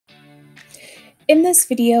In this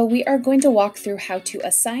video, we are going to walk through how to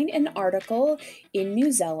assign an article in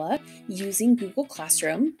Newsela using Google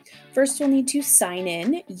Classroom. First, we'll need to sign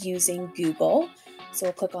in using Google. So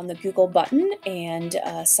we'll click on the Google button and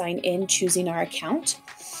sign in, choosing our account.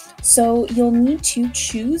 So you'll need to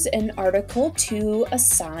choose an article to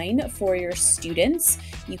assign for your students.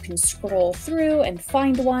 You can scroll through and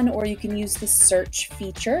find one, or you can use the search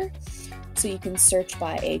feature. So you can search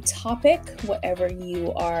by a topic, whatever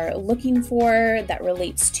you are looking for that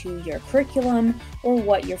relates to your curriculum or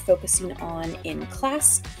what you're focusing on in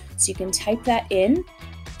class. So you can type that in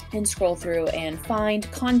and scroll through and find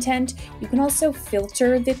content. You can also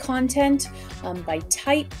filter the content by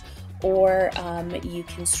type, or you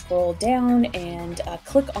can scroll down and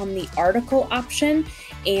click on the article option,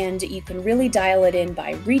 and you can really dial it in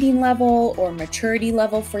by reading level or maturity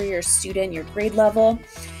level for your student, your grade level.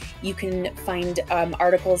 You can find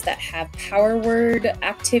articles that have power word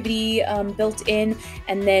activity built in,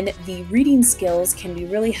 and then the reading skills can be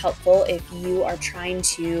really helpful if you are trying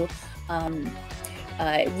to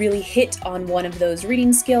really hit on one of those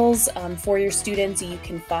reading skills for your students. You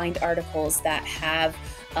can find articles that have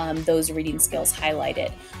those reading skills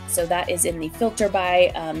highlighted. So that is in the filter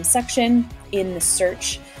by section in the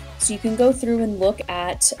search. So you can go through and look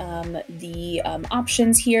at the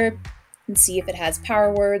options here and see if it has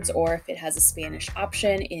power words or if it has a Spanish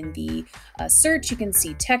option. In the search, you can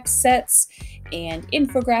see text sets and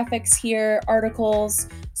infographics here, articles.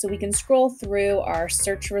 So we can scroll through our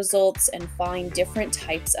search results and find different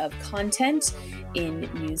types of content in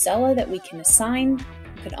Newsela that we can assign.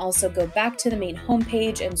 You can also go back to the main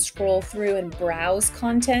homepage and scroll through and browse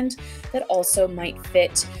content that also might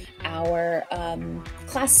fit our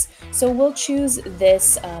class. So we'll choose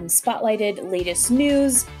this spotlighted latest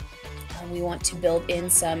news. We want to build in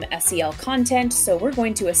some SEL content, so we're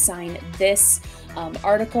going to assign this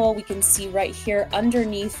article. We can see right here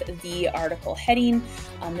underneath the article heading,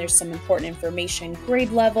 there's some important information,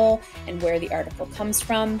 grade level, and where the article comes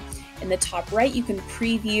from. In the top right, you can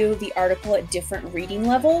preview the article at different reading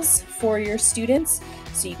levels for your students.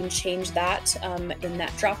 So you can change that in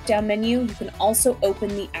that drop-down menu. You can also open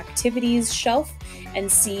the activities shelf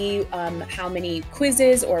and see how many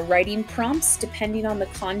quizzes or writing prompts, depending on the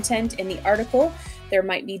content in the article. There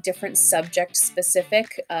might be different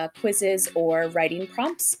subject-specific quizzes or writing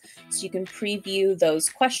prompts. So you can preview those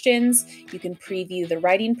questions. You can preview the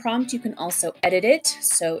writing prompt. You can also edit it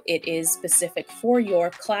so it is specific for your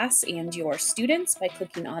class and your students by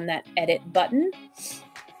clicking on that edit button.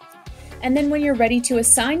 And then when you're ready to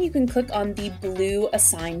assign, you can click on the blue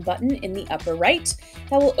assign button in the upper right.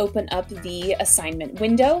 That will open up the assignment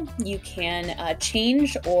window. You can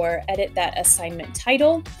change or edit that assignment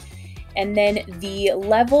title. And then the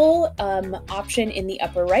level option in the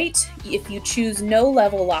upper right, if you choose no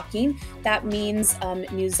level locking, that means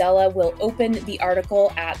Newsela will open the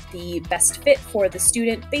article at the best fit for the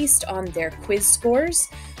student based on their quiz scores.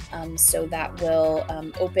 So that will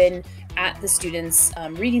open at the student's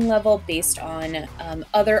reading level based on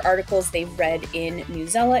other articles they've read in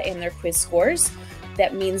Newsela and their quiz scores.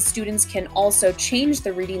 That means students can also change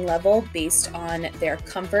the reading level based on their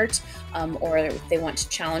comfort or if they want to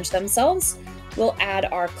challenge themselves. We'll add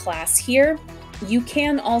our class here. You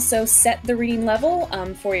can also set the reading level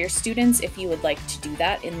for your students if you would like to do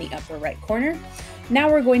that in the upper right corner. Now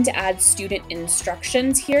we're going to add student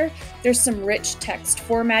instructions here. There's some rich text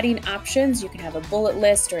formatting options. You can have a bullet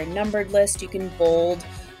list or a numbered list. You can bold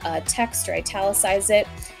text or italicize it.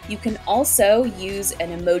 You can also use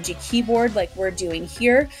an emoji keyboard like we're doing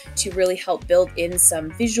here to really help build in some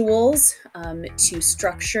visuals to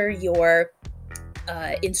structure your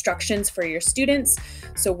instructions for your students.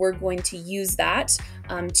 So we're going to use that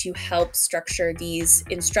to help structure these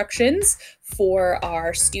instructions for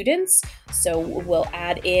our students. So we'll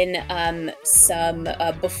add in some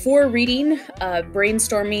before reading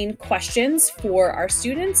brainstorming questions for our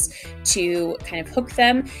students to kind of hook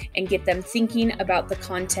them and get them thinking about the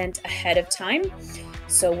content ahead of time.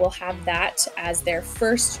 So we'll have that as their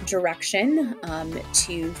first direction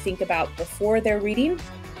to think about before they're reading.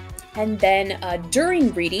 And then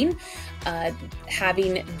during reading,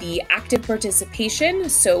 having the active participation.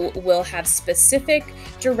 So we'll have specific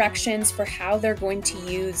directions for how they're going to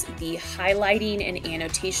use the highlighting and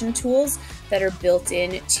annotation tools that are built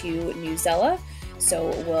into Newsela. So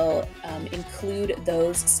we'll include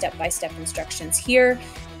those step-by-step instructions here,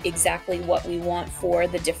 exactly what we want for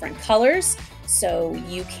the different colors. So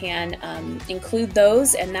you can include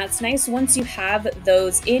those, and that's nice. Once you have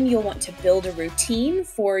those in, you'll want to build a routine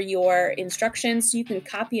for your instructions. So you can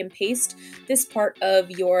copy and paste this part of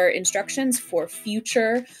your instructions for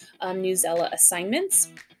future Newsela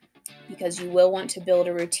assignments. because you will want to build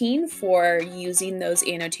a routine for using those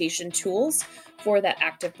annotation tools for that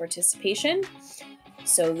active participation.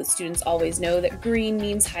 So the students always know that green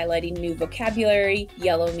means highlighting new vocabulary,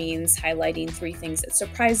 yellow means highlighting 3 things that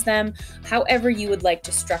surprised them, however you would like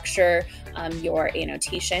to structure your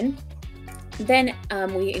annotation. Then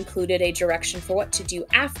we included a direction for what to do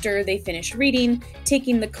after they finish reading,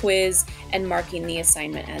 taking the quiz, and marking the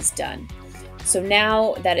assignment as done. So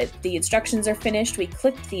now that the instructions are finished, we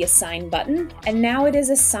clicked the Assign button, and now it is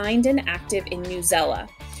assigned and active in Newsela.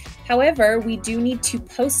 However, we do need to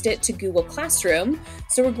post it to Google Classroom,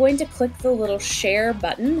 so we're going to click the little Share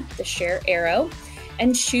button, the Share arrow,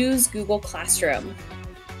 and choose Google Classroom.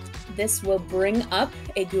 This will bring up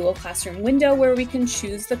a Google Classroom window where we can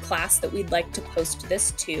choose the class that we'd like to post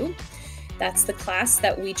this to. That's the class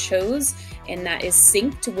that we chose, and that is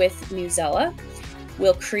synced with Newsela.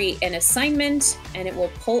 We'll create an assignment, and it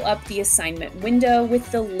will pull up the assignment window with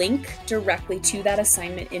the link directly to that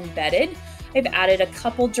assignment embedded. I've added a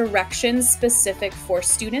couple directions specific for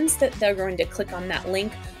students that they're going to click on that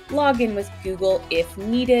link, log in with Google if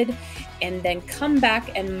needed, and then come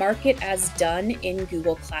back and mark it as done in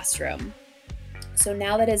Google Classroom. So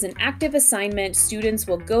now that is an active assignment, students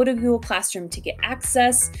will go to Google Classroom to get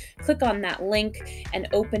access, click on that link, and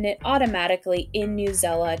open it automatically in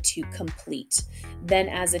Newsela to complete. Then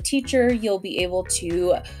as a teacher, you'll be able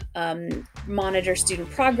to monitor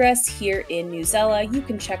student progress here in Newsela. You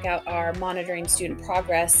can check out our Monitoring Student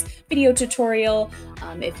Progress video tutorial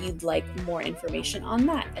if you'd like more information on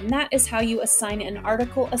that. And that is how you assign an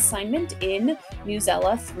article assignment in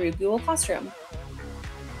Newsela through Google Classroom.